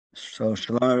So,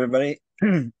 shalom everybody.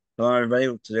 Shalom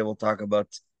everybody. Today we'll talk about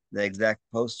the exact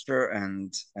poster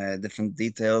and different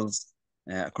details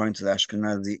according to the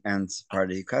Ashkenazi and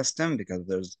Sephardi custom, because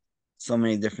there's so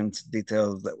many different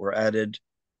details that were added.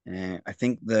 I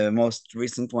think the most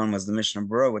recent one was the Mishnah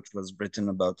Berurah, which was written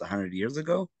about 100 years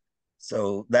ago.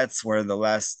 So that's where the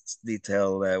last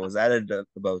detail was added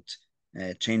about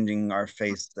changing our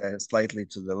face slightly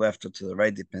to the left or to the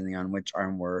right, depending on which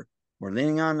arm we're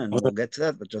leaning on, and we'll get to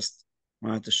that. But just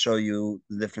wanted to show you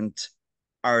the different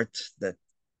art that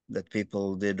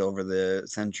people did over the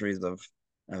centuries of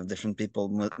different people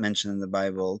mentioned in the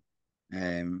Bible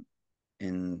um,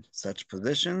 in such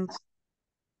positions.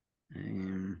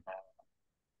 Um,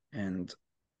 and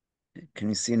can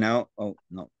you see now? Oh,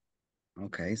 no.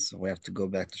 Okay, so we have to go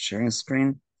back to sharing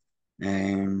screen.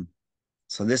 Um,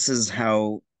 so this is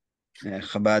how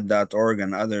Chabad.org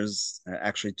and others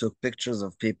actually took pictures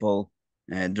of people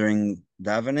during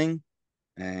davening.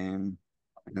 Um,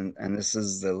 and this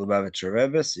is the Lubavitcher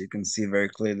Rebbe, so you can see very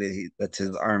clearly that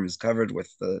his arm is covered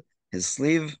with his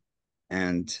sleeve,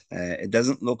 and it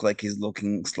doesn't look like he's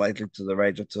looking slightly to the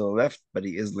right or to the left, but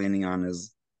he is leaning on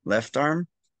his left arm,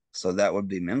 so that would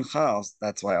be Mincha.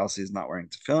 That's why also he's not wearing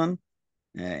tefillin.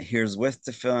 Here's with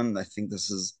tefillin. I think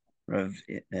this is Rav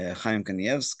Chaim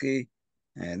Kanievsky.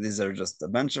 These are just a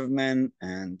bunch of men,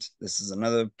 and this is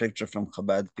another picture from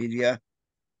Chabadpedia.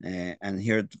 And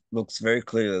here it looks very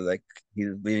clearly like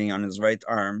he's leaning on his right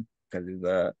arm because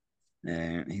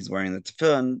he's wearing the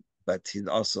tefillin, but he's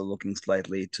also looking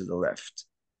slightly to the left.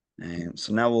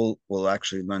 So now we'll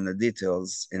actually learn the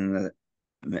details in the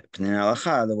Peninei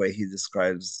Halacha, the way he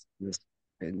describes this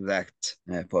exact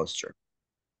posture.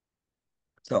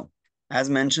 So, as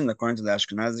mentioned, according to the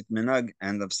Ashkenazic minhag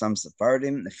and of some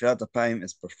Sephardim, Nefilat Apayim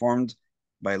is performed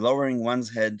by lowering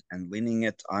one's head and leaning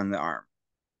it on the arm.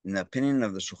 In the opinion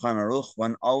of the Shulchan Aruch,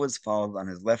 one always falls on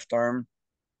his left arm.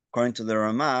 According to the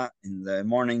Ramah, in the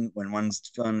morning when one's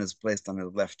tefillin is placed on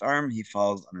his left arm, he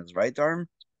falls on his right arm,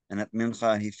 and at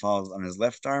mincha he falls on his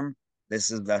left arm.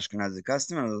 This is the Ashkenazi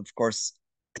custom, and of course,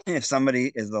 if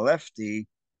somebody is the lefty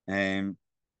and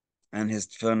his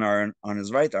tefillin are on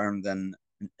his right arm, then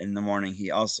in the morning he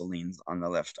also leans on the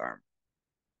left arm.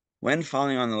 When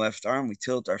falling on the left arm, we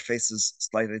tilt our faces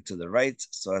slightly to the right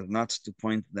so as not to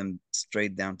point them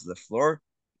straight down to the floor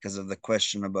because of the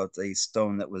question about a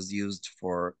stone that was used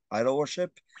for idol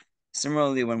worship.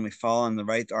 Similarly, when we fall on the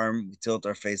right arm, we tilt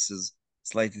our faces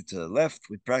slightly to the left.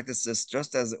 We practice this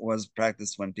just as it was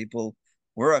practiced when people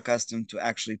were accustomed to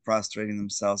actually prostrating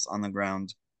themselves on the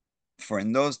ground. For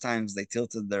in those times, they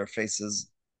tilted their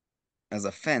faces as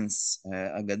a fence,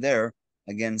 a gader,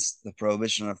 against the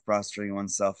prohibition of prostrating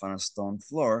oneself on a stone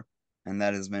floor, and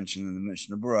that is mentioned in the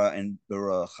Mishnah Berurah and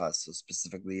Berurah Halacha. So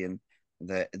specifically in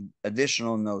the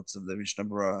additional notes of the Mishnah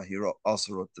Berurah, he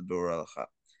also wrote the Berurah Halacha.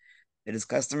 It is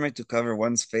customary to cover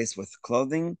one's face with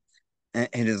clothing.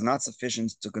 It is not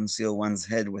sufficient to conceal one's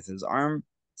head with his arm,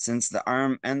 since the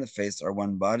arm and the face are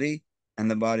one body, and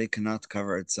the body cannot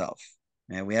cover itself.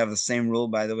 We have the same rule,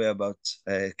 by the way, about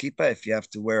kippah. If you have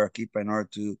to wear a kippah in order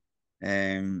to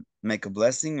make a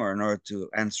blessing or in order to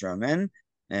answer amen,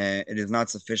 it is not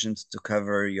sufficient to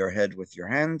cover your head with your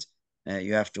hand.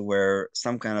 You have to wear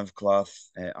some kind of cloth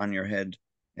on your head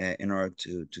in order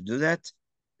to do that.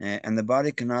 And the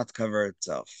body cannot cover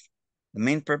itself. The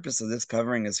main purpose of this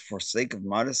covering is for sake of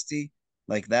modesty,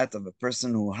 like that of a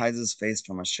person who hides his face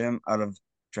from Hashem out of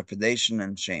trepidation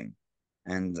and shame.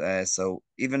 And so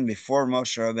even before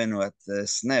Moshe Rabbeinu at the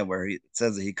Sneh, where it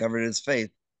says that he covered his face,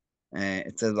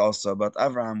 it says also about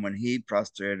Avraham when he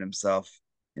prostrated himself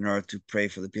in order to pray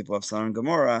for the people of Sodom and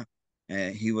Gomorrah.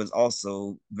 He was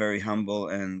also very humble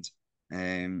and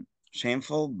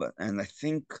shameful. And I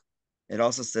think it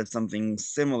also said something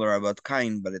similar about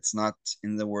Cain, but it's not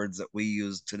in the words that we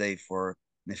use today for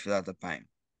Nefilat Apayim.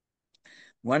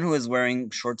 One who is wearing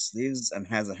short sleeves and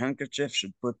has a handkerchief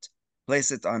should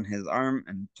place it on his arm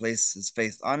and place his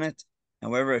face on it.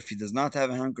 However, if he does not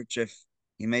have a handkerchief,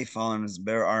 he may fall on his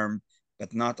bare arm,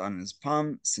 but not on his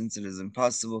palm, since it is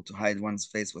impossible to hide one's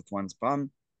face with one's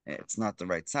palm. It's not the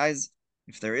right size.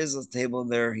 If there is a table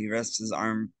there, he rests his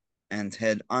arm and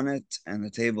head on it, and the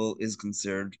table is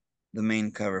considered the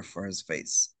main cover for his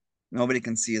face. Nobody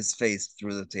can see his face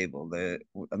through the table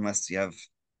unless you have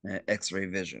X-ray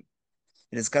vision.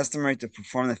 It is customary to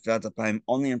perform the Nefilat Apayim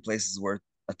only in places where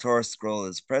a Torah scroll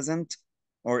is present,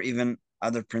 or even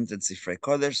other printed Sifrei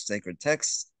Kodesh, sacred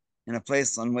texts. In a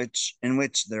place in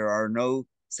which there are no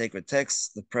sacred texts,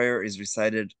 the prayer is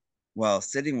recited while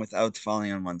sitting without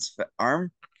falling on one's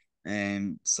arm.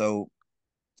 So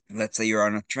let's say you're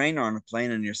on a train or on a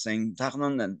plane and you're saying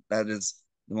Tachnun, and that is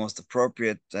the most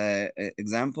appropriate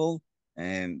example.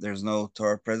 There's no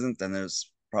Torah present, and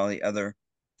there's probably other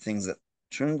things that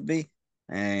shouldn't be.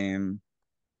 And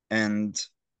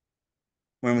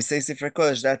when we say Sefer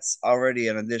Kodesh, that's already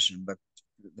an addition. But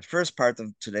the first part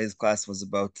of today's class was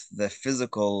about the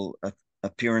physical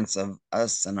appearance of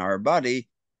us and our body,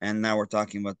 and now we're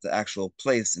talking about the actual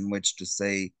place in which to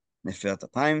say Nefilat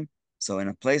Apayim. So in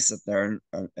a place that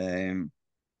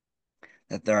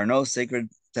there are no sacred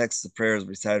texts of prayers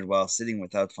recited while sitting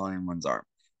without falling on one's arm.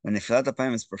 When Nefilat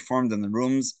Apayim is performed in the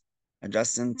rooms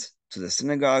adjacent to the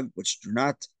synagogue, which do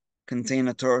not contain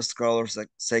a Torah scroll or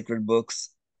sacred books,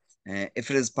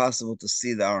 if it is possible to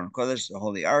see the Aron Kodesh, the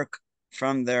Holy Ark,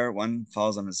 from there one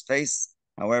falls on his face.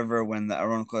 However, when the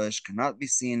Aron Kodesh cannot be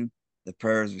seen, the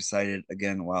prayer is recited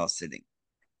again while sitting.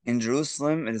 In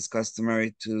Jerusalem, it is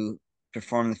customary to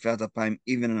perform the Nefilat Apayim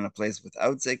even in a place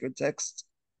without sacred text,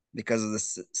 because of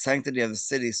the sanctity of the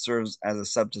city serves as a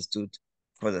substitute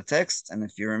for the text. And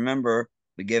if you remember,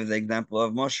 we gave the example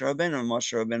of Moshe Rabbeinu.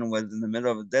 Moshe Rabbeinu was in the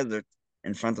middle of a desert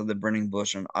in front of the burning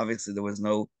bush, and obviously there was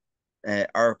no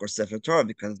Ark or Sefer Torah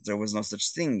because there was no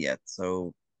such thing yet.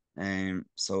 So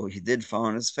he did fall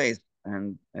on his face,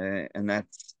 and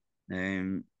that's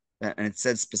and it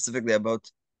said specifically about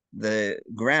the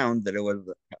ground that it was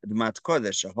Admat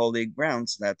Kodesh, a holy ground.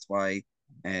 So that's why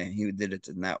he did it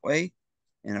in that way.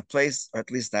 In a place, or at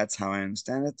least that's how I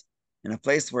understand it, in a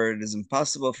place where it is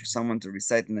impossible for someone to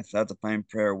recite an Nefilat Apayim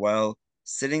prayer while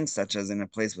sitting, such as in a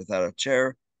place without a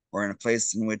chair, or in a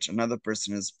place in which another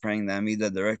person is praying the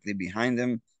Amidah directly behind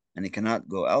him and he cannot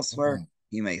go elsewhere,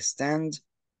 he may stand.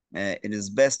 It is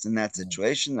best in that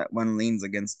situation that one leans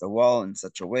against the wall in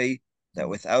such a way that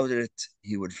without it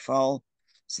he would fall,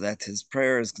 so that his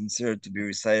prayer is considered to be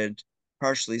recited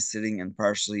partially sitting and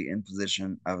partially in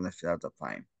position of Nefilat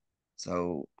Apayim.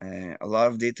 So a lot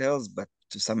of details, but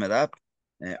to sum it up,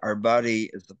 our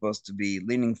body is supposed to be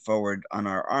leaning forward on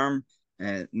our arm,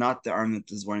 not the arm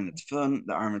that is wearing the tefillin.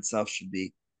 The arm itself should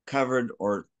be covered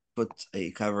or put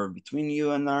a cover between you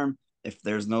and the arm. If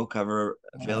there's no cover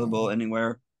available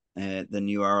anywhere, then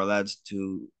you are allowed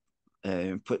to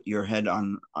put your head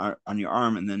on your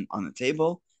arm and then on the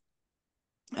table.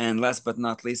 And last but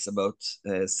not least, about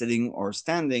sitting or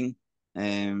standing,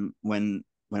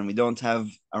 when we don't have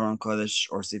Aron Kodesh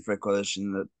or Sifrei Kodesh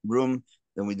in the room,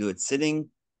 then we do it sitting.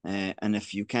 And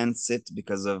if you can't sit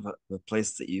because of the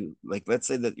place that you like, let's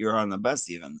say that you're on a bus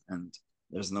even, and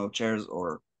there's no chairs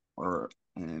or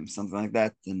something like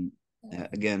that, then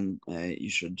again, you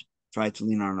should try to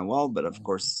lean on a wall. But of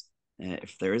course,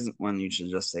 if there isn't one, you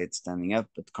should just say it standing up,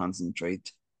 but concentrate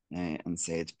and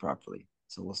say it properly.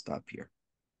 So we'll stop here.